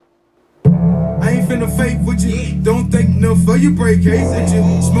finna fake with you. Don't think enough for you, break hate with you.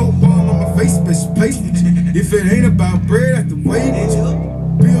 Smoke ball on my face, bitch, place with you. If it ain't about bread, I have to wait with you.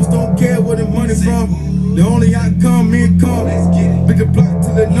 Bills don't care where the money from. The only outcome, income. Big the block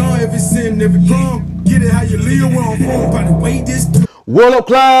till it know every sin, every crumb. Get it how you live, where I'm from. By the way, this. World of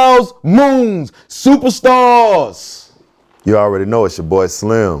clouds, moons, superstars. You already know it's your boy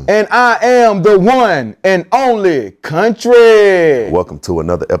Slim. And I am the one and only Kuntry. Welcome to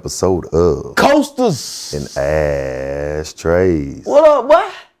another episode of Coasters and Ashtrays. What up, boy?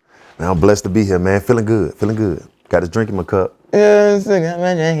 Man, I'm blessed to be here, man. Feeling good. Got this drink in my cup. How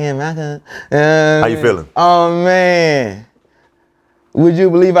you feeling? Oh, man. Would you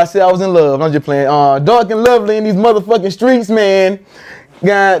believe I said I was in love? I'm just playing. Dark and lovely in these motherfucking streets, man.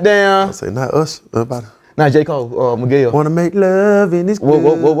 Goddamn. I say, not us. About it. Not J. Cole, Miguel. Wanna make love in this.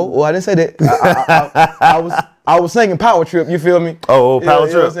 Whoa, I didn't say that. I was singing Power Trip, you feel me? Oh, Power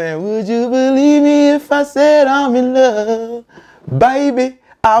Trip. You know what I'm saying? Would you believe me if I said I'm in love? Baby,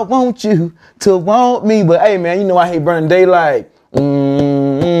 I want you to want me. But hey, man, you know I hate burning daylight. Hit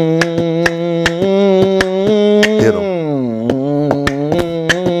 'em.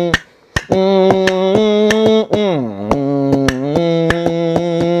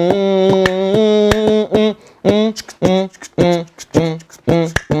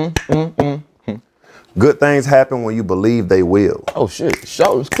 Good things happen when you believe they will. Oh shit,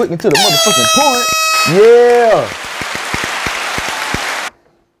 show was quick into the motherfucking point. Yeah.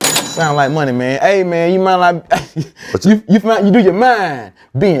 Sound like money, man. Hey man, you mind like you do your mind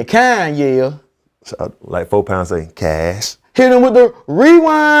being kind, yeah. Like 4 pounds say cash. Hit him with the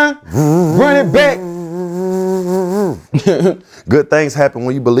rewind, run it back. Good things happen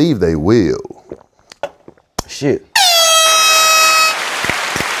when you believe they will. Shit.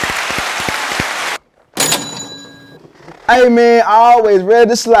 Hey man, always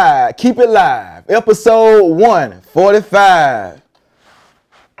ready to slide. Keep it live. Episode 145.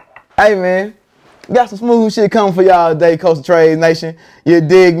 Hey man, got some smooth shit coming for y'all today, Coastal Trades Nation. You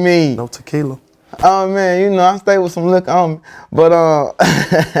dig me? No tequila. Oh man, you know I stay with some liquor on me, but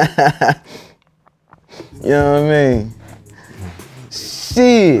you know what I mean?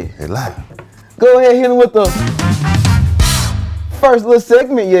 Shit. Hey, live. Go ahead, hit him with the first little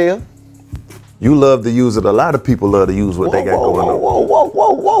segment, yeah. You love to use it. A lot of people love to use what they got going on.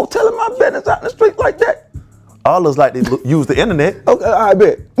 Whoa. Telling my business out in the street like that. All of us like to use the internet. Okay, I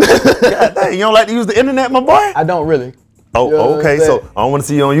bet. God dang, you don't like to use the internet, my boy? I don't really. Oh, You know okay, what I'm so saying? I don't want to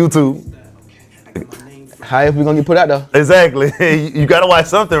see you on YouTube. How if we gonna get put out though? Exactly. You gotta watch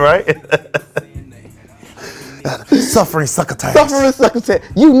something, right? Suffering succotash. Suffering succotash.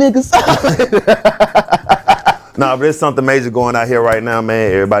 You niggas. Nah, but there's something major going out here right now,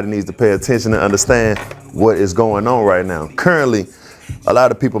 man. Everybody needs to pay attention and understand what is going on right now. Currently, a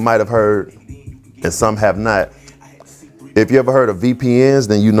lot of people might have heard, and some have not. If you ever heard of VPNs,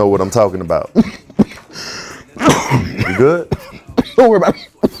 then you know what I'm talking about. You good? Don't worry about it.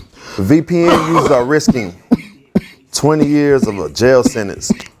 VPN users are risking 20 years of a jail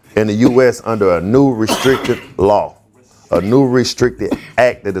sentence in the U.S. under a new restricted law, a new restricted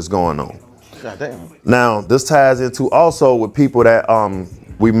act that is going on. God damn. Now, this ties into also with people that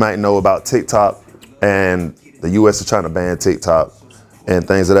we might know about TikTok, and the U.S. is trying to ban TikTok and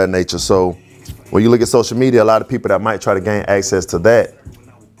things of that nature. So when you look at social media, a lot of people that might try to gain access to that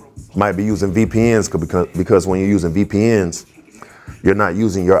might be using VPNs because when you're using VPNs, you're not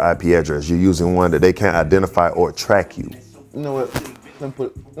using your IP address. You're using one that they can't identify or track you. You know what? Let me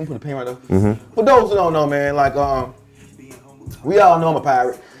put a pin right there. Mm-hmm. For those who don't know, man, like we all know I'm a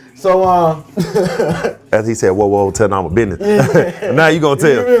pirate. So as he said, whoa, tell them I'm a business. Now you gonna tell.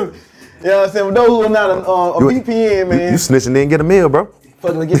 You know what I'm saying? For those who are not a VPN, man. You snitching in, get a meal, bro.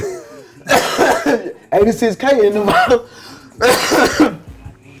 Fucking get 86K in the mouth.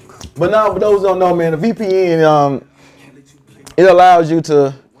 But now, for those who don't know, man, a VPN, it allows you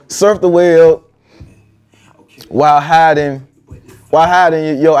to surf the web while hiding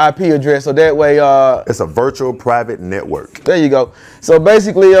your IP address. So that way, it's a virtual private network. There you go. So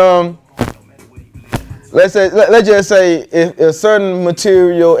basically, let's just say if certain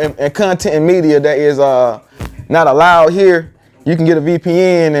material and content and media that is not allowed here, you can get a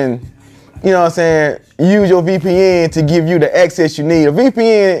VPN and, you know what I'm saying, use your VPN to give you the access you need. A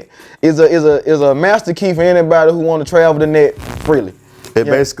VPN is a master key for anybody who want to travel the net freely. It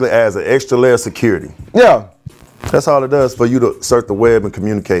basically adds an extra layer of security. Yeah. That's all it does for you to surf the web and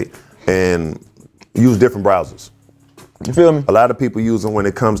communicate and use different browsers. You feel me? A lot of people use them when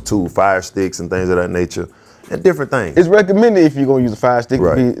it comes to Fire Sticks and things of that nature. and different things. It's recommended if you're gonna use a Fire Stick.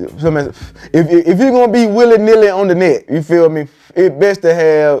 Right. If you're gonna be willy-nilly on the net, you feel me? It's best to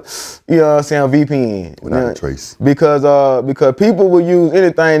have, you know what I'm saying, VPN. Without a trace. Because people will use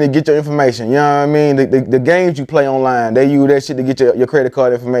anything to get your information. You know what I mean? The games you play online, they use that shit to get your credit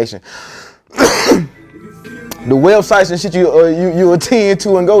card information. The websites and shit you attend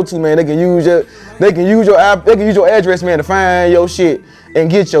to and go to, man, they can use your address, man, to find your shit and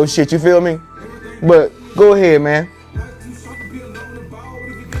get your shit. You feel me? But go ahead, man.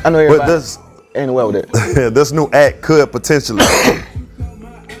 I know everybody. But this ain't well with that. this new act could potentially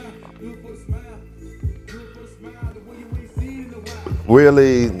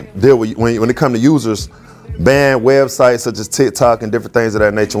really deal with when it comes to users. Ban websites such as TikTok and different things of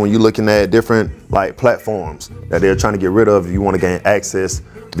that nature when you're looking at different like platforms that they're trying to get rid of if you want to gain access.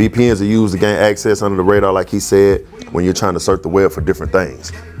 VPNs are used to gain access under the radar, like he said, when you're trying to surf the web for different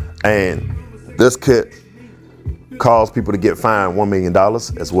things. And this could cause people to get fined $1 million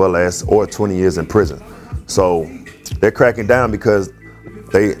as well as or 20 years in prison. So they're cracking down because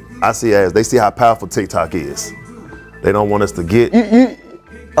they see how powerful TikTok is. They don't want us to get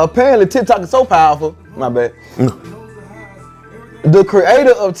Apparently TikTok is so powerful. My bad. The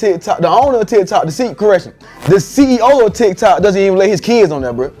creator of TikTok, the owner of TikTok, the CEO of TikTok doesn't even let his kids on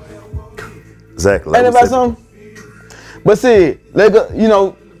there, bro. Exactly. Ain't that about something? But see,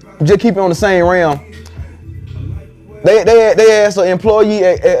 just keep it on the same realm. They asked an employee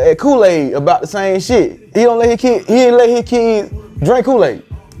at Kool-Aid about the same shit. He ain't let his kids drink Kool-Aid.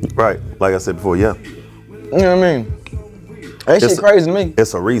 Right, like I said before, yeah. You know what I mean? That shit crazy to me.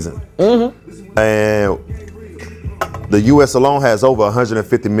 It's a reason. Mm-hmm. And the U.S. alone has over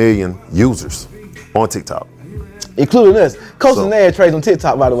 150 million users on TikTok. Including us. Coasting ad trades on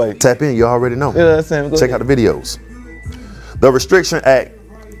TikTok, by the way. Tap in, you already know. Yeah, that's him. Check out the videos. The Restriction Act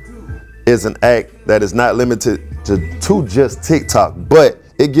is an act that is not limited to just TikTok, but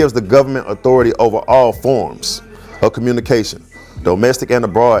it gives the government authority over all forms of communication, domestic and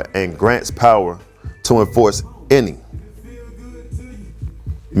abroad, and grants power to enforce any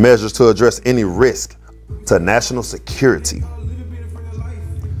measures to address any risk to national security.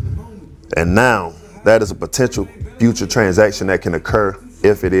 And now that is a potential future transaction that can occur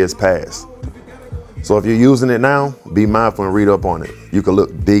if it is passed. So if you're using it now, be mindful and read up on it. You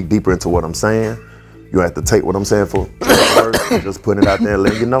can dig deeper into what I'm saying. You have to take what I'm saying for first and just put it out there and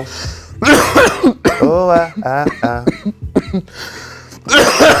let you know.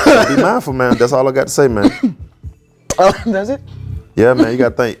 Be mindful, man. That's all I got to say, man. That's it? Yeah, man, you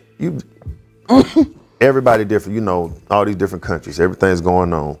got to think. Everybody different, all these different countries. Everything's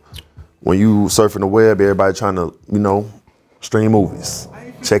going on. When you surfing the web, everybody trying to, stream movies,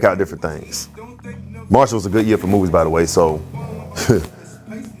 check out different things. March was a good year for movies, by the way, so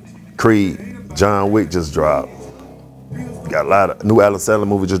Creed, John Wick just dropped. Got a lot of new Alan Sandler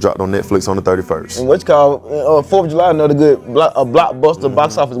movie just dropped on Netflix on the 31st. And what's called 4th of July, another good blockbuster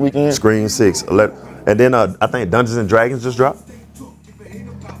box office weekend. Scream 6. And then I think Dungeons and Dragons just dropped.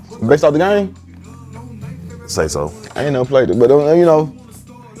 Based off the game? Say so. I ain't never played it, but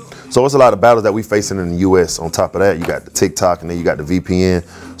So it's a lot of battles that we facing in the U.S. On top of that, you got the TikTok and then you got the VPN.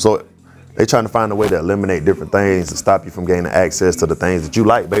 So they trying to find a way to eliminate different things and stop you from gaining access to the things that you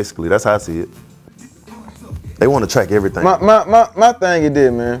like, basically. That's how I see it. They want to track everything. My thing it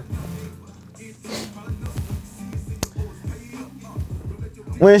did, man.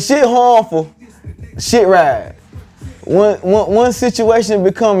 When shit harmful, shit ride. When situation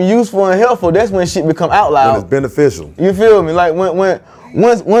become useful and helpful, that's when shit become out loud. When it's beneficial. You feel me? Like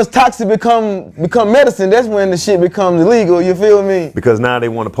once toxic become medicine, that's when the shit becomes illegal. You feel me? Because now they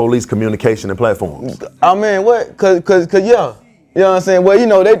want to police communication and platforms. Oh man, what? Cause yeah, you know what I'm saying. Well,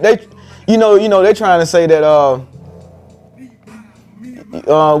 they trying to say that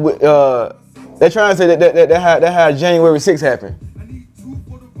they're trying to say that how January 6th happened.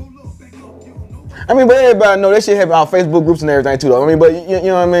 I mean, but everybody know that shit happen on Facebook groups and everything too, though. I mean, but you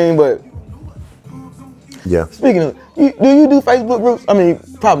know what I mean. But yeah. Speaking of, do you do Facebook groups? I mean,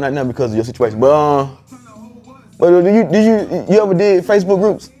 probably not now because of your situation, but do you ever did Facebook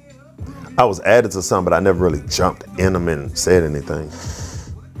groups? I was added to some, but I never really jumped in them and said anything.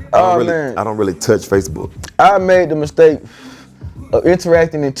 Man. I don't really touch Facebook. I made the mistake of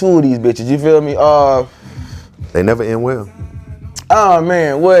interacting in two of these bitches. You feel me? They never end well. Oh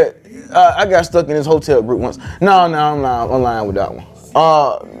man, what? I got stuck in this hotel group once. No, I'm lying with that one.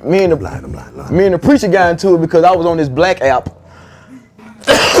 Me and the preacher got into it because I was on this black app.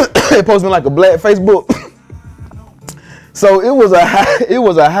 It posted me like a black Facebook. So it was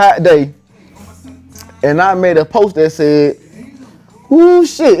a hot day, and I made a post that said, "Ooh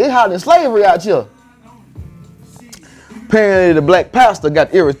shit, it's hot in slavery out here." Apparently the black pastor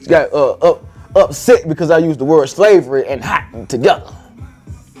got upset because I used the word slavery and hot together.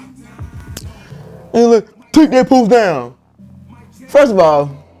 And like, take that post down. First of all,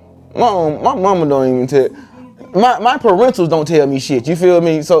 my mama don't even tell. My parentals don't tell me shit. You feel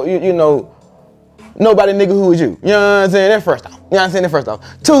me? So you know, nobody nigga who is you. You know what I'm saying? That first off. You know what I'm saying? That first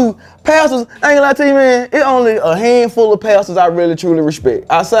off. Two, pastors, I ain't gonna lie to you, man. It's only a handful of pastors I really truly respect.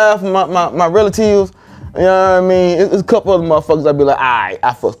 Aside from my relatives, you know what I mean? It's a couple other motherfuckers I be like, alright,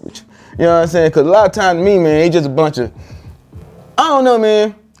 I fuck with you. You know what I'm saying? Cause a lot of times to me, man, it's just a bunch of, I don't know,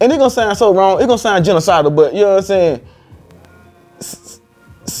 man. And it gonna sound so wrong. It gonna sound genocidal, but you know what I'm saying?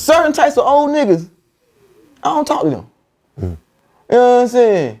 Certain types of old niggas, I don't talk to them. You know what I'm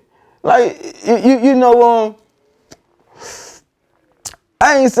saying? Like, you know,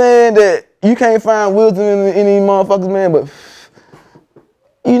 I ain't saying that you can't find wisdom in these motherfuckers, man, but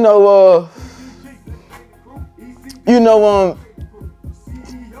you know,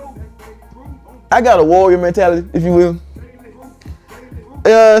 I got a warrior mentality, if you will.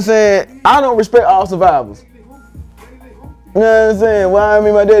 You know what I'm saying? I don't respect all survivors. You know what I'm saying? Why I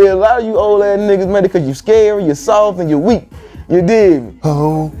mean my daddy, a lot of you old ass niggas made it because you scary, you're soft, and you're weak. You dig me?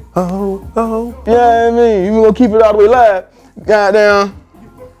 Oh. You know what I mean? You gonna keep it all the way live. Goddamn.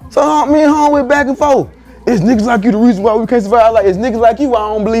 So me and home went back and forth. It's niggas like you the reason why we can't survive. Like, it's niggas like you why I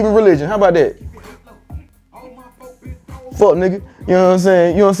don't believe in religion. How about that? Fuck nigga. You know what I'm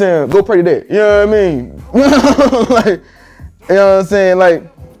saying? You know what I'm saying? Go pray to that. You know what I mean? Like, you know what I'm saying? Like,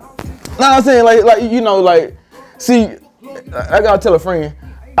 I'm saying like you know, like, see, I gotta tell a friend,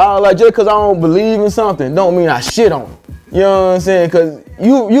 like, just cause I don't believe in something don't mean I shit on it. You know what I'm saying? Cause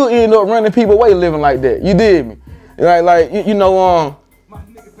you end up running people away living like that. You did me. Like you know,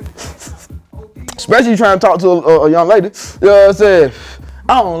 especially trying to talk to a young lady. You know what I'm saying?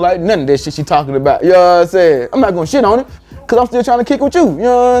 I don't like none of that shit she talking about. You know what I'm saying? I'm not gonna shit on it, cause I'm still trying to kick with you. You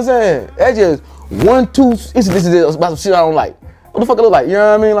know what I'm saying? That's just 1, 2 incidents about some shit I don't like. What the fuck it look like? You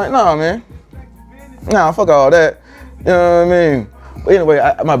know what I mean? Like, nah, man. Nah, fuck all that. You know what I mean? But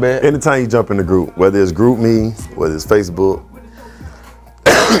anyway, my bad. Anytime you jump in the group, whether it's group me, whether it's Facebook,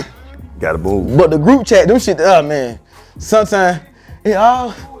 gotta move. But the group chat, them shit, man. Sometimes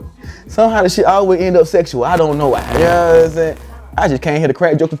somehow the shit always end up sexual. I don't know why. You know what I'm saying? I just can't hear the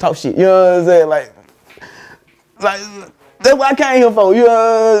crack joke and talk shit. You know what I'm saying? Like that's what I came here for. You know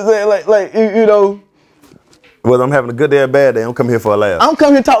what I'm saying? Like you know. Whether I'm having a good day or bad day, I'm coming here for a laugh. I'm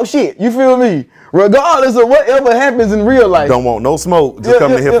coming here to talk shit. You feel me? Regardless of whatever happens in real life. Don't want no smoke. Just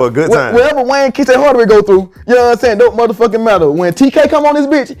coming here for a good time. Whatever Wayne Keith and Hardaway go through, you know what I'm saying? Don't motherfucking matter. When TK come on this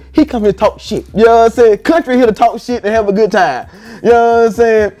bitch, he come here to talk shit. You know what I'm saying? Country here to talk shit and have a good time. You know what I'm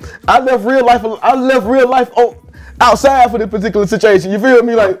saying? I left real life outside for this particular situation. You feel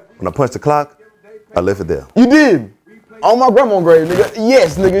me? Like, when I punched the clock, I left it there. You did. On my grandma's grave, nigga.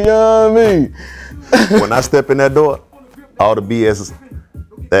 Yes, nigga. You know what I mean? When I step in that door, all the BS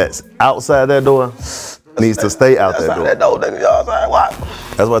that's outside that door needs to stay out that door. That door, nigga. You know what I'm saying?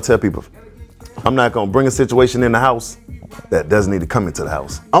 Why? That's why I tell people, I'm not gonna bring a situation in the house that doesn't need to come into the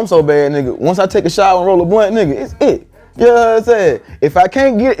house. I'm so bad, nigga. Once I take a shower and roll a blunt, nigga, it's it. You know what I'm saying? If I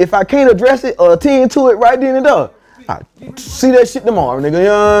can't address it or attend to it right then and there, I see that shit tomorrow, nigga. You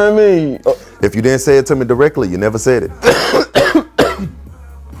know what I mean? If you didn't say it to me directly, you never said it.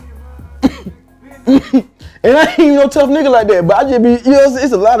 And I ain't even no tough nigga like that, but I just be, you know,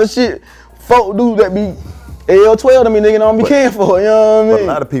 it's a lot of shit folk do that be L12 to me, nigga, and I don't be caring for, you know what I mean? But a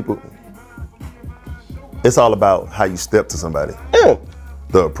lot of people, it's all about how you step to somebody. Yeah.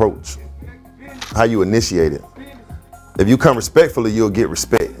 The approach, how you initiate it. If you come respectfully, you'll get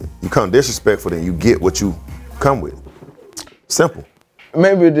respect. You come disrespectful, then you get what you come with. Simple.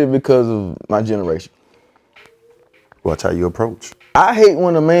 Maybe it is because of my generation. Watch how you approach. I hate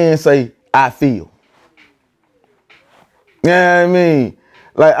when a man say, I feel. You know what I mean?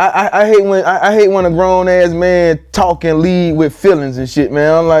 Like I hate when a grown ass man talk and lead with feelings and shit,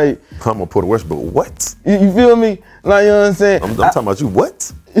 man. I'm like, I'm gonna put a word, but what? You feel me? Like, you know what I'm saying? I'm talking about you.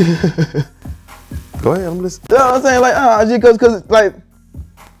 What? Go ahead, I'm listening. You know what I'm saying? Like, just cause like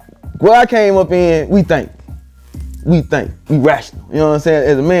where I came up in, we think, we rational. You know what I'm saying?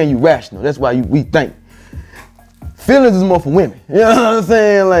 As a man, you rational. That's why we think. Feelings is more for women. You know what I'm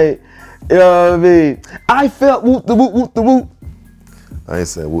saying? Like, you know what I mean? I felt whoop the whoop. I ain't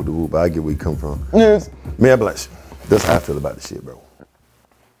saying whoop the whoop, but I get where you come from. Yes. Man, bless you. That's how I feel about this shit, bro.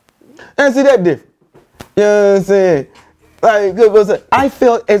 And see that different. You know what I'm saying? Like, I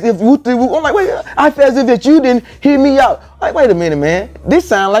felt as if whoop the whoop. I'm like, wait, I felt as if that you didn't hear me out. Like, wait a minute, man. This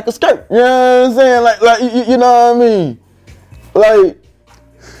sound like a skirt. You know what I'm saying? Like you know what I mean? Like,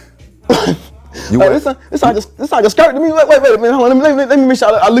 You like, wear, this like a skirt to me. Wait a minute, hold on. Let me make sure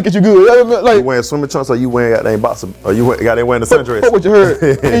I look at you good. Like, you wearing swimming trunks or you wearing goddamn boxer? Or you goddamn wearing the sundress? What you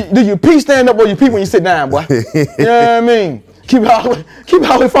heard? Do you pee stand up or you pee when you sit down, boy? You know what I mean? Keep it all the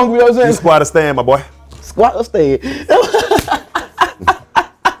way funky. You know what I'm saying? You squat or stand, my boy. Squat or stand.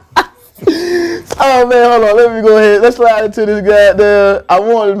 Oh man, hold on. Let me go ahead. Let's slide into this guy there. I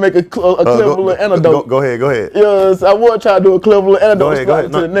wanted to make a clever little anecdote. Go ahead. You know what I'm saying? I want to try to do a clever little anecdote. Go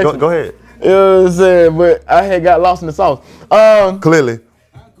ahead. Go ahead. You know what I'm saying? But I had got lost in the sauce. Clearly.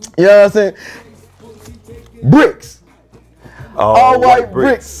 You know what I'm saying? Bricks. All white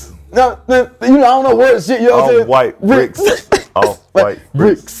bricks. No, you know, I don't know what shit. You know what I'm saying? All white bricks. All white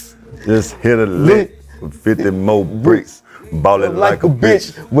bricks. Just hit a lick with 50 more bricks. Ballin' like a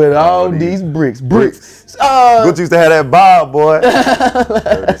bitch with all these bricks. Good used to have that bob, boy.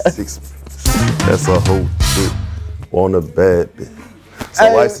 36. That's a whole shit. Want a bad bitch. So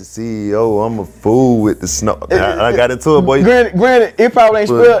I the CEO, I'm a fool with the snow. I got into it, boy. Granted, it probably ain't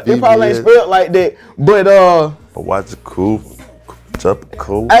spelled like that, but watch it cool. Chop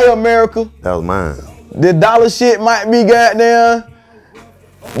cool. Hey America. That was mine. The dollar shit might be goddamn.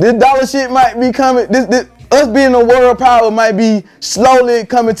 This dollar shit might be coming. This us being a world power might be slowly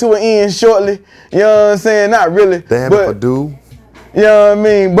coming to an end shortly. You know what I'm saying? Not really. Damn but, if I do. You know what I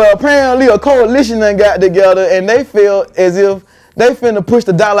mean? But apparently a coalition done got together and they feel as if they finna push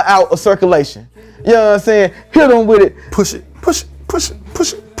the dollar out of circulation. You know what I'm saying? Hit them with it. Push it. Go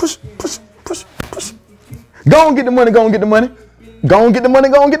and get the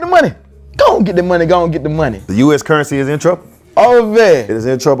money. The U.S. currency is in trouble. Oh man. It is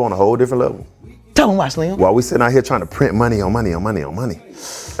in trouble on a whole different level. Tell them why, Slim. While we sitting out here trying to print money. And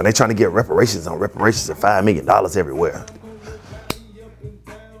they trying to get reparations of $5 million everywhere.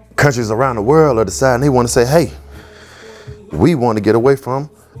 Countries around the world are deciding they want to say, hey, we want to get away from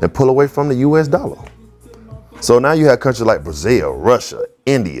and pull away from the U.S. dollar. So now you have countries like Brazil, Russia,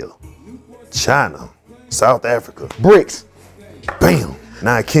 India, China, South Africa. Bricks. Bam.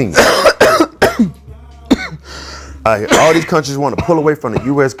 9 kings. All these countries want to pull away from the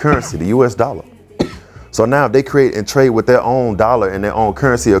U.S. currency, the U.S. dollar. So now if they create and trade with their own dollar and their own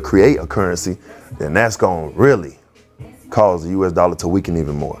currency or create a currency, then that's going to really cause the U.S. dollar to weaken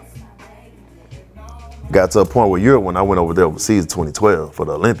even more. Got to a point where when I went over there overseas in 2012 for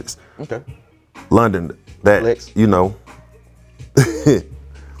the Olympics. Okay. London, that, Lex. you know,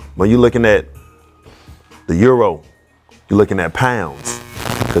 when you're looking at the euro, you're looking at pounds.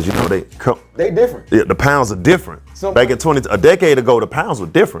 Because, you know, they different. Yeah, the pounds are different. Back in a decade ago, the pounds were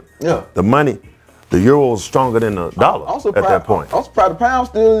different. Yeah. The money, the euro was stronger than the dollar at that point. I'm surprised the pound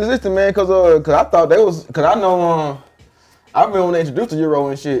still existed, man, because I thought because I know, I remember when they introduced the euro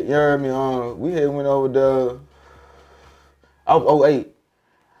and shit, you know what I mean? We had went over I was 08.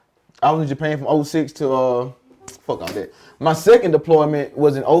 I was in Japan from 06 to, fuck all that. My second deployment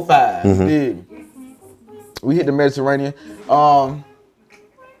was in 05. Mm-hmm. We hit the Mediterranean.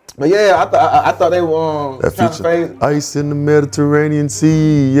 But yeah, I thought they were that trying to phase. Ice in the Mediterranean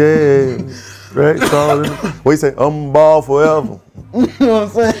Sea, yeah. Right? What you say? I'm ball forever. You know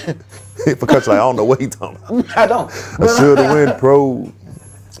what I'm saying? For country, like, I don't know what he talking about. I don't. I should have went pro.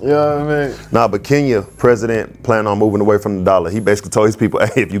 You know what I mean? Nah, but Kenya president planned on moving away from the dollar. He basically told his people,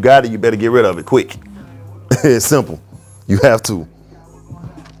 hey, if you got it, you better get rid of it quick. It's simple. You have to.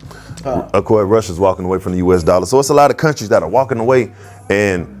 Of course, Russia's walking away from the U.S. dollar. So it's a lot of countries that are walking away.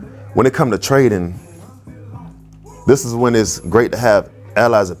 And when it comes to trading, this is when it's great to have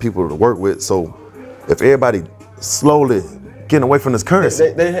allies and people to work with. So if everybody slowly getting away from this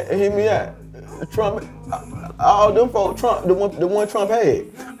currency. They hear me out. Trump, all them folks, Trump, the one Trump had.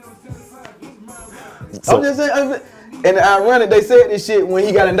 So, I'm just saying, and ironic, they said this shit when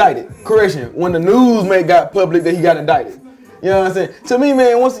he got indicted. Correction, when the news got public that he got indicted. You know what I'm saying? To me,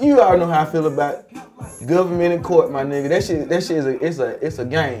 man, once you already know how I feel about government and court, my nigga. That shit is a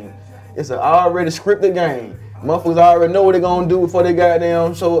game. It's an already scripted game. Motherfuckers already know what they gonna do before they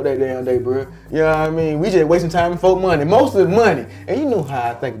goddamn show up that damn day, bro. You know what I mean? We just wasting time and folk money. Most of it's money. And you know how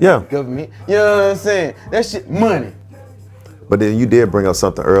I think about government. You know what I'm saying? That shit money. But then you did bring up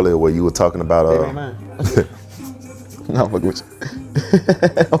something earlier where you were talking about No, I'm fucking with you.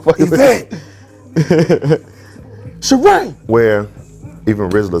 I'm fucking with you. Sheree. Where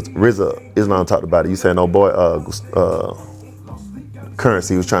even RZA Islam talked about it. You saying, oh boy,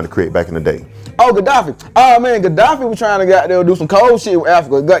 currency he was trying to create back in the day. Oh, Gaddafi. Oh man, Gaddafi was trying to goddamn do some cold shit with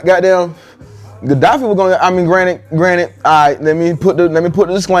Africa. Goddamn, Gaddafi was gonna. I mean, granted. All right, let me put the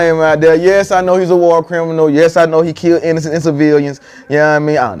disclaimer out there. Yes, I know he's a war criminal. Yes, I know he killed innocent civilians. You know what I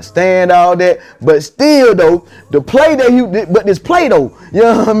mean? I understand all that, but still though, this play though, you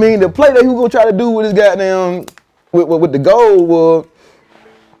know what I mean? The play that he was gonna try to do with his goddamn, with the goal was,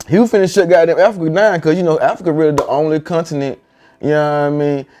 he was finna shut goddamn Africa down, because you know Africa really the only continent. You know what I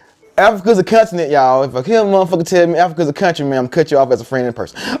mean? Africa's a continent, y'all. If I hear a motherfucker tell me Africa's a country, man, I'm gonna cut you off as a friend in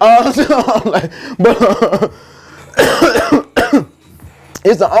person.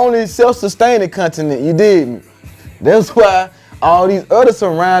 It's the only self-sustaining continent, you dig me? That's why all these other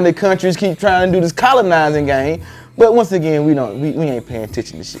surrounding countries keep trying to do this colonizing game. But once again, we ain't paying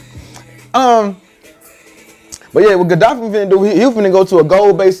attention to shit. But yeah, what Gaddafi finna do, he finna go to a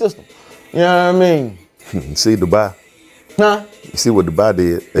gold-based system. You know what I mean? See Dubai. Huh? You see what Dubai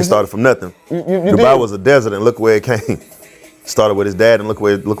did? They started from nothing. Dubai did? was a desert, and look where it came. Started with his dad, and look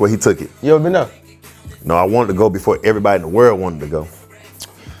where he took it. You ever been there? No, I wanted to go before everybody in the world wanted to go.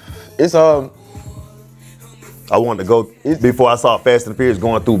 It's I wanted to go before I saw Fast and Furious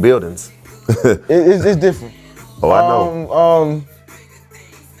going through buildings. it's different. Oh, I know.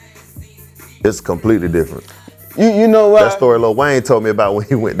 It's completely different. You know why? That story Lil Wayne told me about when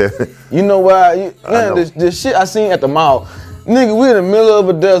he went there. You know why? The shit I seen at the mall. Nigga, we in the middle of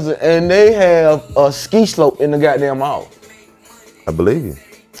a desert and they have a ski slope in the goddamn mall. I believe you.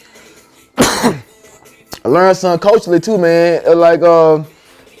 I learned something culturally too, man. Like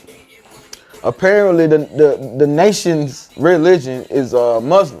apparently the nation's religion is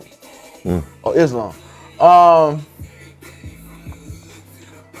Muslim or Islam.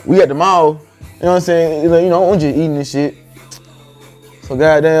 We at the mall. You know what I'm saying? You know, I'm just eating this shit. So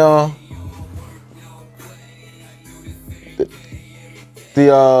goddamn,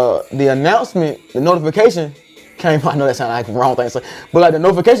 the announcement, the notification came. I know that sounds like the wrong thing to say, but like the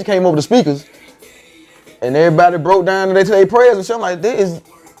notification came over the speakers, and everybody broke down and they said their prayers and shit. I'm like, this is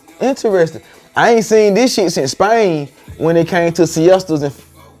interesting. I ain't seen this shit since Spain when it came to siestas.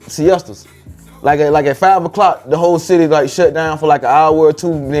 Like at 5 o'clock, the whole city like shut down for like an hour or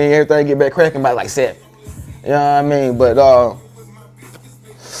two, and then everything get back cracking by like 7. You know what I mean? But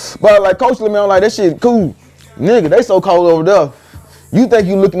like culturally, man, I'm like, that shit cool. Nigga, they so cold over there. You think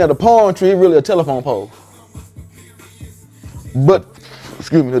you looking at a palm tree, really a telephone pole. But,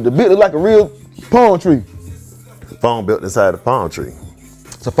 excuse me, the bit look like a real palm tree. Phone built inside a palm tree.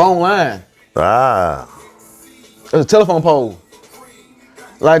 It's a phone line. Ah. It's a telephone pole.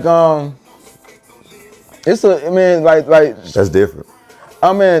 Like, it's a, I mean, like. That's different.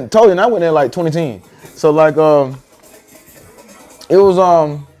 I mean, totally, and I went there like 2010. So like, it was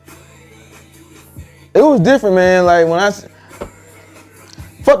different, man. Like when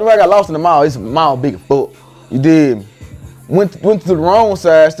fuck the way I got lost in the mall. It's a mall big as fuck. You did. Went to the wrong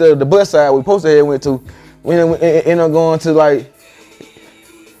side instead of the bus side we supposed to have went to. We ended up going to like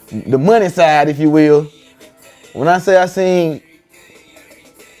the money side, if you will. When I say I seen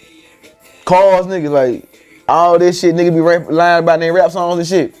cars, nigga, like all this shit, nigga be lying about their rap songs and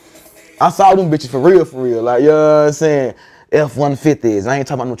shit. I saw them bitches for real. Like, you know what I'm saying? F-150s. I ain't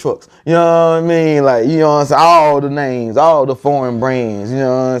talking about no trucks. You know what I mean? Like, you know what I'm saying? All the names, all the foreign brands. You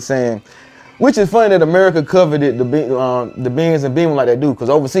know what I'm saying? Which is funny that America covered it, the Benz and Beamer like they do, because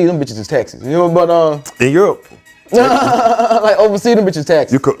overseas them bitches is taxes. You know, but in Europe, like overseas them bitches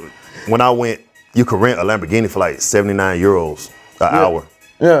taxes. When I went, you could rent a Lamborghini for like 79 euros an hour.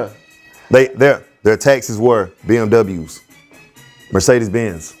 Yeah. Their taxes were BMWs,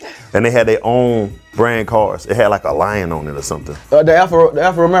 Mercedes-Benz, and they had their own brand cars. It had like a lion on it or something. The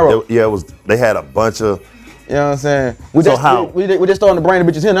Alfa Romero. It was. They had a bunch of. You know what I'm saying? We just starting to bring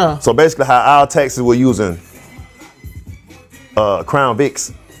the bitches in now. So basically, how our taxis were using Crown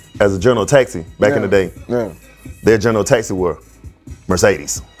Vics as a general taxi back in the day. Yeah. Their general taxi were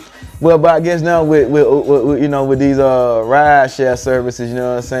Mercedes. Well, but I guess now with you know, with these ride share services, you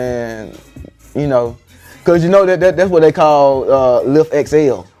know what I'm saying? You know, cause you know that's what they call Lyft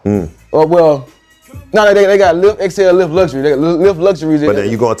XL. Well, no, they got Lyft XL, Lyft Luxury. They got Lyft Luxuries. But then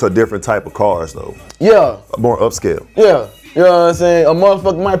you go into a different type of cars though. Yeah. More upscale. Yeah. You know what I'm saying? A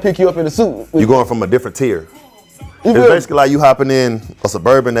motherfucker might pick you up in a suit. You're going from a different tier. It's basically like you hopping in a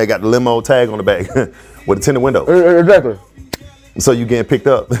Suburban that got the limo tag on the back with a tinted window. Exactly. So you getting picked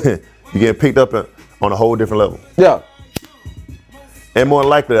up. You getting picked up on a whole different level. Yeah. And more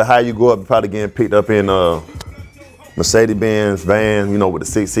likely, the higher you go up, you're probably getting picked up in Mercedes-Benz van, you know, with the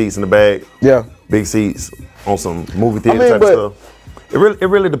 6 seats in the back. Yeah. Big seats on some movie theater type of stuff. It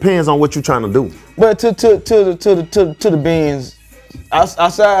really depends on what you're trying to do. But to the Benz,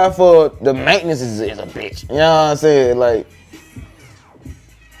 aside for the maintenance is a bitch. You know what I'm saying? Like,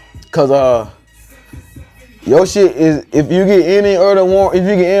 cause Your shit is, if you get any other if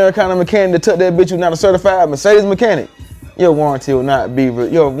you get any kind of mechanic to touch that bitch, you're not a certified Mercedes mechanic. Your warranty will not be.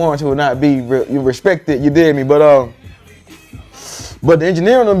 You respect it. You did me, but the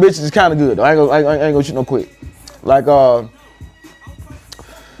engineering on them bitches is kind of good. I ain't gonna shoot no quick. Like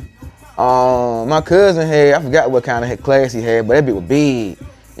my cousin had, I forgot what kind of class he had, but that bitch was big.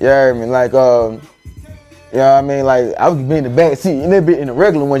 You heard me? Like you know what I mean? Like, I was be in the back seat, and that bitch in the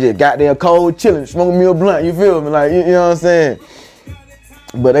regular one just goddamn cold, chilling, smoking me a blunt, you feel me? Like, you know what I'm saying?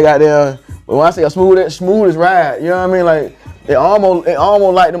 But they got there, but when I say a smoothest ride, you know what I mean? Like, it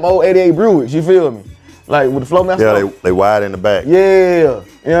almost like them old 88 Brewers, you feel me? Like, with the Flowmaster. Yeah, they wide in the back. Yeah, you know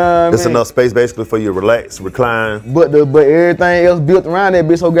what I mean? It's enough space basically for you to relax, recline. But everything else built around that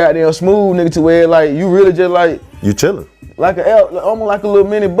bitch so goddamn smooth, nigga, to where, like, you really just, like. You chilling. Like almost like a little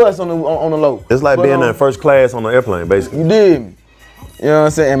mini bus on the low. It's like being in first class on the airplane, basically. You did me. You know what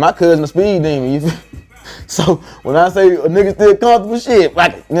I'm saying? And my cousin a speed demon. You feel? So when I say a nigga still comfortable, shit,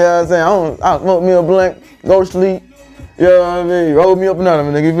 like, you know what I'm saying? I smoke me a blunt, go to sleep. You know what I mean? Roll me up and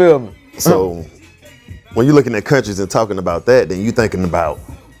down, nigga. You feel me? So when you're looking at countries and talking about that, then you thinking about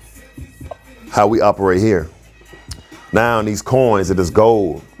how we operate here. Now these coins, it is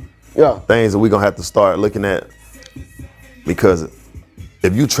gold. Yeah. Things that we're gonna have to start looking at. Because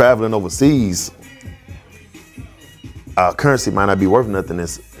if you traveling overseas, our currency might not be worth nothing in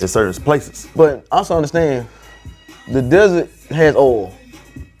certain places. But also understand, the desert has oil.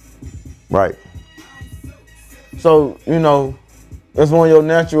 Right. So, you know, that's one of your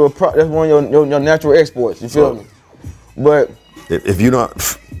natural your natural exports, you feel me? But if you're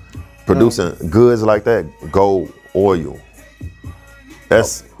not producing goods like that, gold, oil,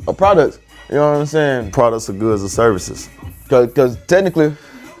 that's a product, you know what I'm saying? Products of goods or services. Because technically,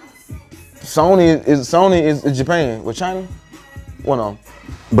 Sony is Japan with China. One of them.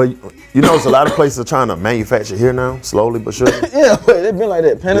 But you notice a lot of places are trying to manufacture here now, slowly but surely. Yeah, but they've been like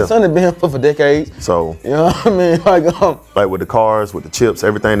that. Panasonic been for decades. So you know what I mean? Like with the cars, with the chips,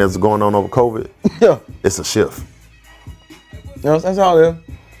 everything that's going on over COVID. Yeah, it's a shift. You know, that's all it is.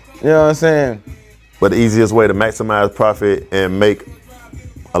 You know what I'm saying? But the easiest way to maximize profit and make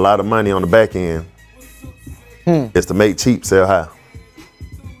a lot of money on the back end is to make cheap sell high.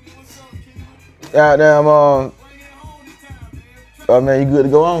 Goddamn, oh man, you good to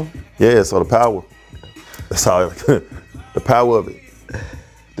go on? Yeah, so the power. That's all. The power of it.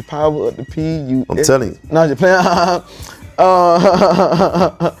 The power of the P-U-S. I'm telling you. No, you're playing. Oh,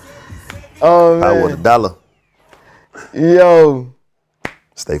 man. Power of the dollar. Yo.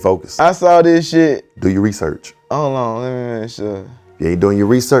 Stay focused. I saw this shit. Do your research. Hold on, let me make sure. If you ain't doing your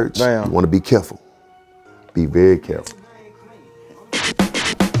research, Damn. You want to be careful. Be very careful.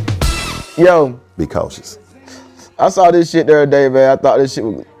 Yo. Be cautious. I saw this shit the other day, man. I thought this shit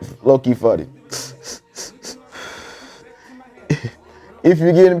was low-key funny. If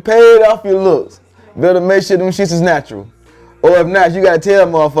you're getting paid off your looks, better make sure them shits is natural. Or if not, you gotta tell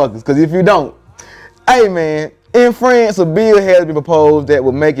motherfuckers, because if you don't, hey man, in France, a bill has been proposed that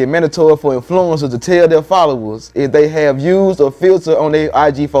will make it mandatory for influencers to tell their followers if they have used a filter on their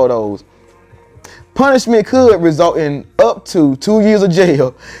IG photos. Punishment could result in up to 2 years of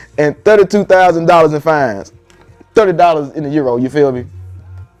jail and $32,000 in fines. $30 in the euro, you feel me?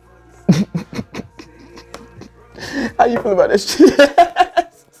 How you feel about that shit?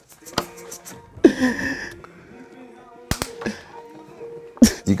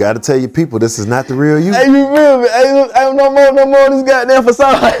 You gotta tell your people this is not the real you. Hey, you feel me? Hey, no more of this goddamn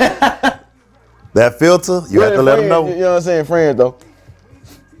facade. That filter, you have to let them know. You know what I'm saying? Friends, though.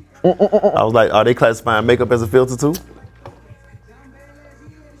 I was like, are they classifying makeup as a filter too?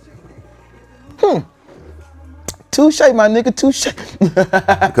 Touche, my nigga, touche.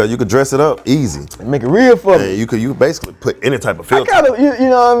 Because you could dress it up easy. Make it real for me. And you basically put any type of filter. I gotta, you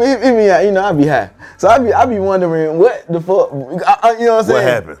know what I mean? You know, I be high. So I be wondering what the fuck, you know what I'm saying? What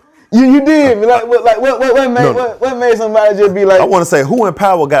happened? You did me. What made somebody just be like. I want to say, who in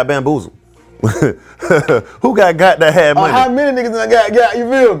power got bamboozled? Who got that had money? How many niggas got, you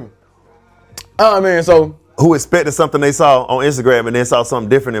feel me? Oh man, so. Who expected something they saw on Instagram and then saw something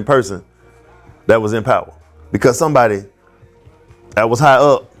different in person that was in power? Because somebody that was high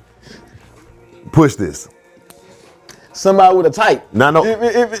up pushed this. Somebody with a type. No. Somebody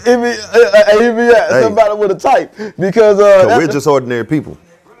with a type. Because we're just ordinary people.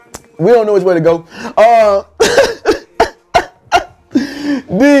 We don't know which way to go.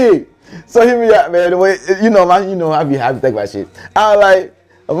 Dig. So hear me out, man. The way I be thinking about shit. I like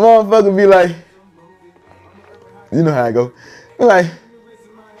a motherfucker be like, you know how I go. Be like,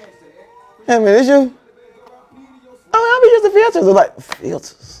 hey man, it's you. Oh, I be using filters. I'm like,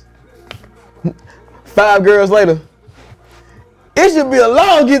 filters. 5 girls later. It should be a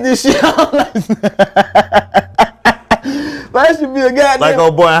law to get this shit on. That should be a goddamn. Like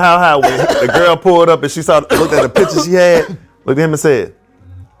old boy in How High when the girl pulled up and she looked at the picture she had, looked at him and said,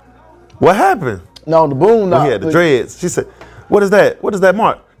 "What happened?" No, the boom. He had the dreads. She said, "What is that? What is that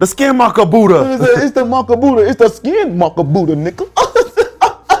mark? The skin marker Buddha." It's the marker Buddha. It's the skin marker Buddha, nigga.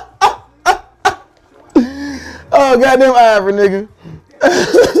 Oh, goddamn Ivory, nigga.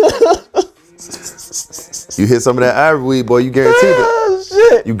 You hit some of that ivory weed, boy, you guaranteed it. Oh,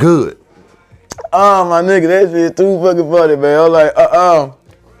 shit. You good. Oh, my nigga, that shit too fucking funny, man. I was like,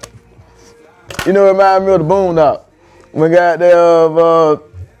 You know, it reminded me of the Boondock. When goddamn,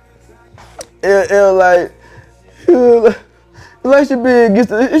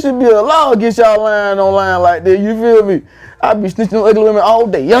 it should be a law against y'all lying online like this. You feel me? I be snitching on ugly women all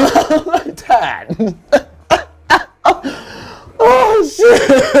day. I'm like, tired. Oh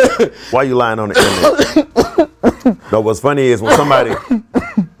shit! Why you lying on the internet? No, what's funny is when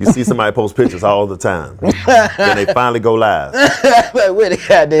you see somebody post pictures all the time, then they finally go live. Like, wait a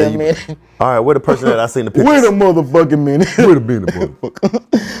goddamn minute. All right, where the person that I seen the pictures? Wait a motherfucking minute. Wait a minute,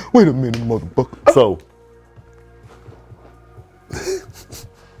 motherfucker. Wait a minute, motherfucker. So.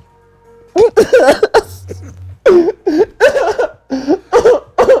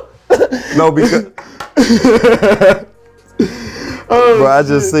 No, because. Bro, I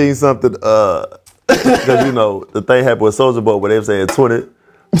just seen something, because you know, the thing happened with Soulja Boy where they were saying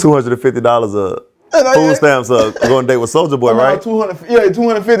 $250 food stamps go on a date with Soulja Boy, right?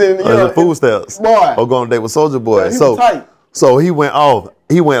 250. Food stamps. Boy. Or go on a date with Soulja Boy. Yeah, he was tight. So he went off.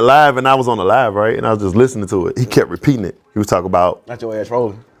 He went live and I was on the live, right? And I was just listening to it. He kept repeating it. He was talking about. Not your ass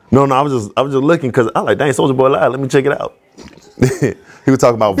rolling. No, I was just looking because I like, dang, Soulja Boy live. Let me check it out. He was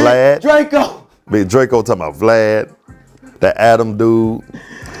talking about Vlad. Draco. Big Draco talking about Vlad. That Adam dude.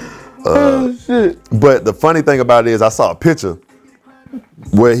 Oh shit. But the funny thing about it is I saw a picture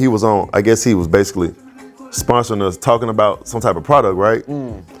where he was on, I guess he was basically sponsoring us, talking about some type of product, right?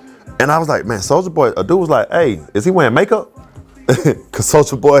 And I was like, man, Soulja Boy, a dude was like, hey, is he wearing makeup? Cause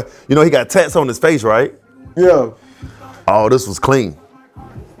Soulja Boy, you know, he got tats on his face, right? Yeah. Oh, this was clean.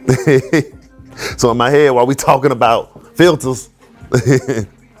 So in my head, while we talking about filters,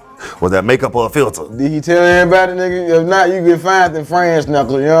 was that makeup or a filter? Did he tell everybody, nigga? If not, you get fined in France,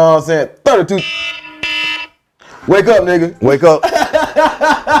 knuckle. You know what I'm saying? 32. Wake up, nigga. Wake up.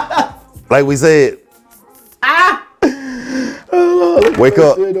 Like we said. Wake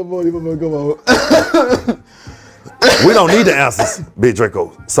up. We don't need the answers, Big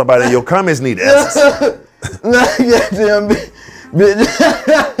Draco. Somebody in your comments need the answers. Nah, goddamn bitch.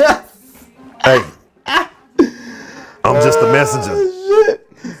 Hey. I'm just a messenger. Shit.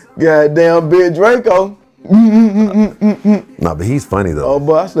 Goddamn Big Draco. Nah, but he's funny though. Oh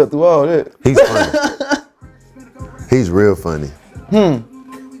boy, I slept through all that. He's funny. He's real funny.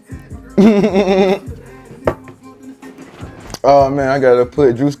 Oh man, I gotta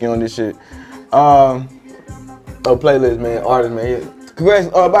put Drewski on this shit. Playlist, man, artist, man. Yeah. Congrats.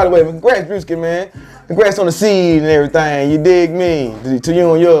 By the way, man, congrats, Drewski, man. Congrats on the seed and everything. You dig me? To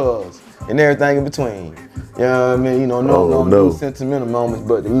you and yours and everything in between. You know what I mean? You know, no sentimental moments,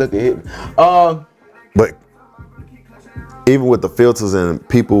 but the liquor hit me. But even with the filters and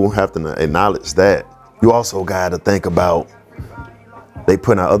people have to acknowledge that, you also got to think about they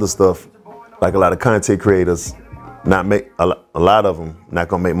putting out other stuff, like a lot of content creators, not make a lot of them not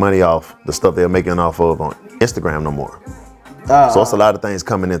gonna make money off the stuff they're making off of on Instagram no more. So it's a lot of things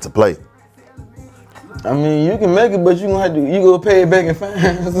coming into play. I mean, you can make it, but you go pay it back in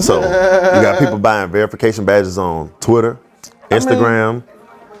fines. So you got people buying verification badges on Twitter, Instagram.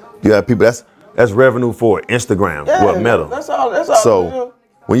 You got people that's revenue for Instagram, Meta. That's all. So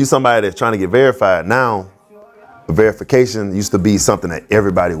when you somebody that's trying to get verified now, verification used to be something that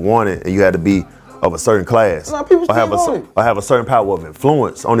everybody wanted, and you had to be of a certain class, or have a certain power of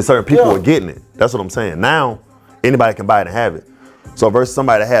influence. Only certain people are getting it. That's what I'm saying. Now anybody can buy it and have it. So versus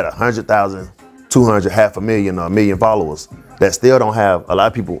somebody that had 100,000, 200, 500,000, or 1 million followers that still don't have. A lot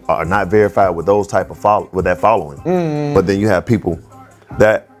of people are not verified with those type of with that following. But then you have people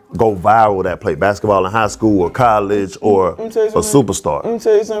that go viral that play basketball in high school or college or a superstar. Let me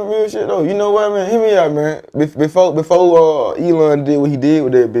tell you some real shit though. You know what, man? Hear me out, man. Before Elon did what he did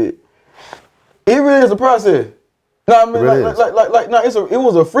with that bit, it really is a process. No, I mean, it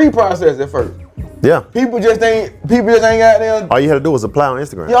was a free process at first. Yeah. People just ain't got them. All you had to do was apply on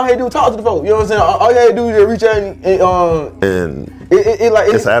Instagram. Y'all had to do was talk to the folks. You know what I'm saying? All you had to do is just reach out and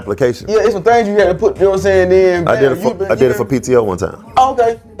it's an application. Yeah, it's some things you had to put. You know what I'm saying? Then I did it for PTO one time. Oh,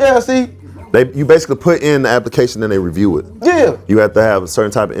 okay. Yeah. See, You basically put in the application and they review it. Yeah. You have to have a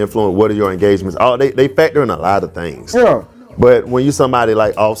certain type of influence. What are your engagements? They factor in a lot of things. Yeah. But when you somebody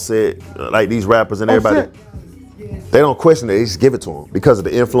like Offset, like these rappers and everybody, they don't question it. They just give it to them because of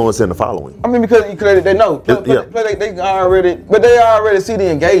the influence and the following. I mean, because they know. They already see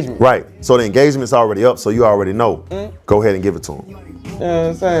the engagement. Right. So the engagement's already up, so you already know. Go ahead and give it to them. You know what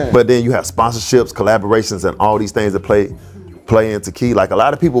I'm saying? But then you have sponsorships, collaborations, and all these things that play into key. Like a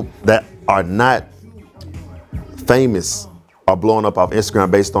lot of people that are not famous are blowing up off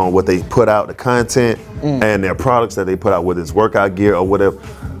Instagram based on what they put out, the content and their products that they put out, whether it's workout gear or whatever.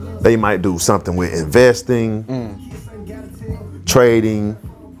 They might do something with investing, trading,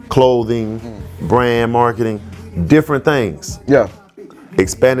 clothing, brand marketing, different things. Yeah.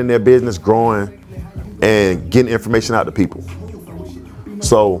 Expanding their business, growing, and getting information out to people.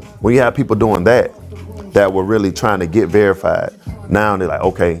 So when you have people doing that were really trying to get verified, now they're like,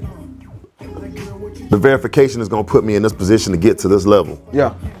 okay, the verification is gonna put me in this position to get to this level.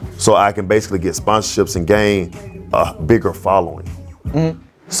 Yeah. So I can basically get sponsorships and gain a bigger following.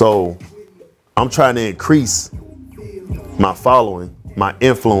 So I'm trying to increase my following, my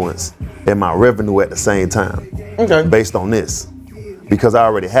influence, and my revenue at the same time. Okay. Based on this. Because I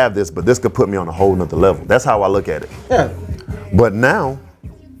already have this, but this could put me on a whole nother level. That's how I look at it. Yeah. But now,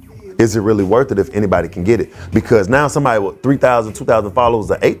 is it really worth it if anybody can get it? Because now somebody with 3,000, 2,000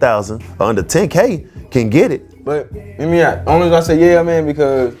 followers or 8,000 or under 10K can get it. But I mean, only reason I say yeah, man,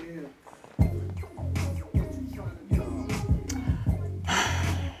 because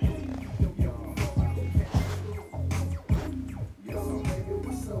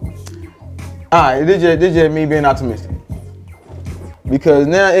alright, this just me being optimistic. Because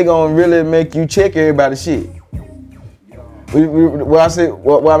now it gonna really make you check everybody's shit. What I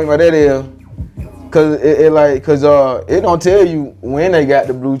mean by that is, cause it don't tell you when they got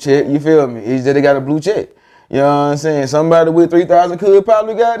the blue check. You feel me? It's that they got a blue check. You know what I'm saying? Somebody with 3,000 could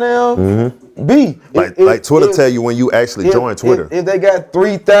probably got down. B. Like Twitter tell you when you actually join Twitter. If they got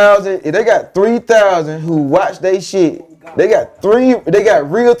 3,000 who watch they shit, they got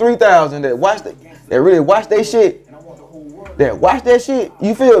real 3,000 that really watch they shit. That watch that shit.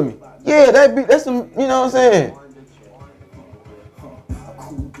 You feel me? Yeah, that's some. You know what I'm saying?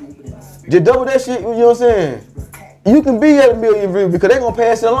 Just double that shit. You know what I'm saying? You can be at 1 million views because they gonna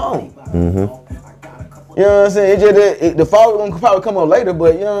pass it along. You know what I'm saying? It's just that the follow gonna probably come up later,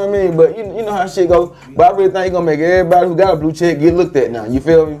 but you know what I mean. But you know how shit goes. But I really think it's gonna make everybody who got a blue check get looked at now. You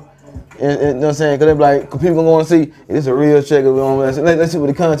feel me? And you know what I'm saying? Because they be like, people gonna want to see it's a real check. Let's see what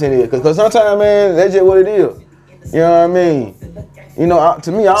the content is. Because sometimes, man, that's just what it is. You know what I mean? You know,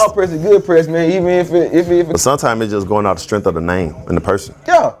 to me, all press is good press, man. Even if it. But sometimes it's just going out the strength of the name and the person.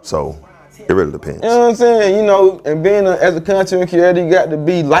 Yeah. So it really depends. You know what I'm saying? You know, and being as a content creator, you got to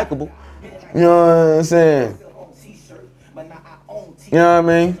be likable. You know what I'm saying? You know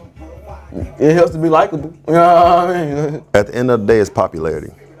what I mean? It helps to be likable. You know what I mean? At the end of the day, it's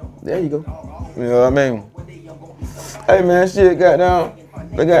popularity. There you go. You know what I mean? Hey man, shit, goddamn.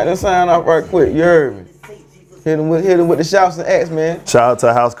 They got them sign off right quick. You heard me? Hit him with the shouts and acts, man. Shout out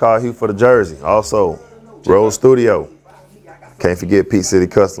to a house called Hugh for the Jersey. Also, Rose Studio. Can't forget Peach City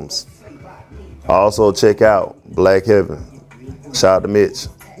Customs. Also, check out Black Heaven. Shout out to Mitch.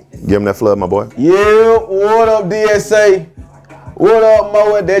 Give him that flood, my boy. Yeah, what up, DSA? What up,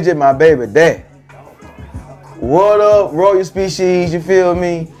 Moa? That's just my baby dad. What up, Royal Species? You feel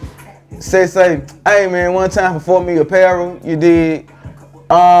me? Say, hey man, one time for 4 million apparel, you did.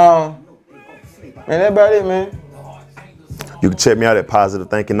 Man, that's about it, man. You can check me out at Positive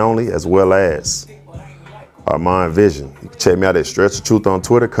Thinking Only, as well as Armand Vision. You can check me out at Stretch the Truth on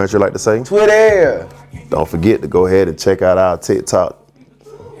Twitter, Country like to say. Twitter. Don't forget to go ahead and check out our TikTok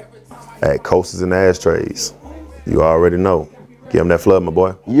at Coasters and Ashtrays. You already know. Give them that flood, my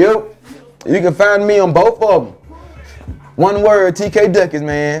boy. Yep. You can find me on both of them. One word, TK Duckets,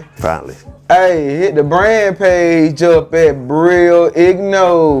 man. Finally. Hey, hit the brand page up at Brill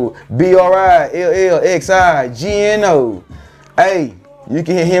Igno, BRILLXIGNO. Hey, you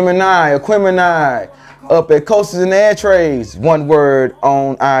can hit him and I, Aquemini, up at Coasters and Air Trades. One word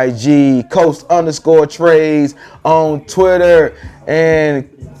on IG, Coast_Trades on Twitter. And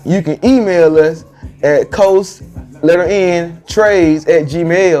you can email us at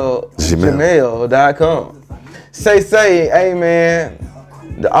coast_trades@gmail.com. Say, hey man.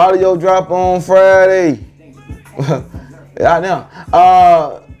 The audio drop on Friday. I know.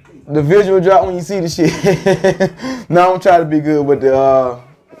 The visual drop when you see the shit. No, I'm trying to be good with the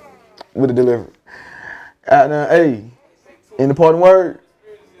delivery. Hey, in the parting word.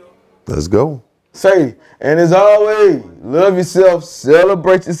 Let's go. Say, and as always, love yourself,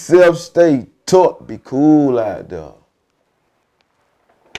 celebrate yourself, stay tough, be cool out there.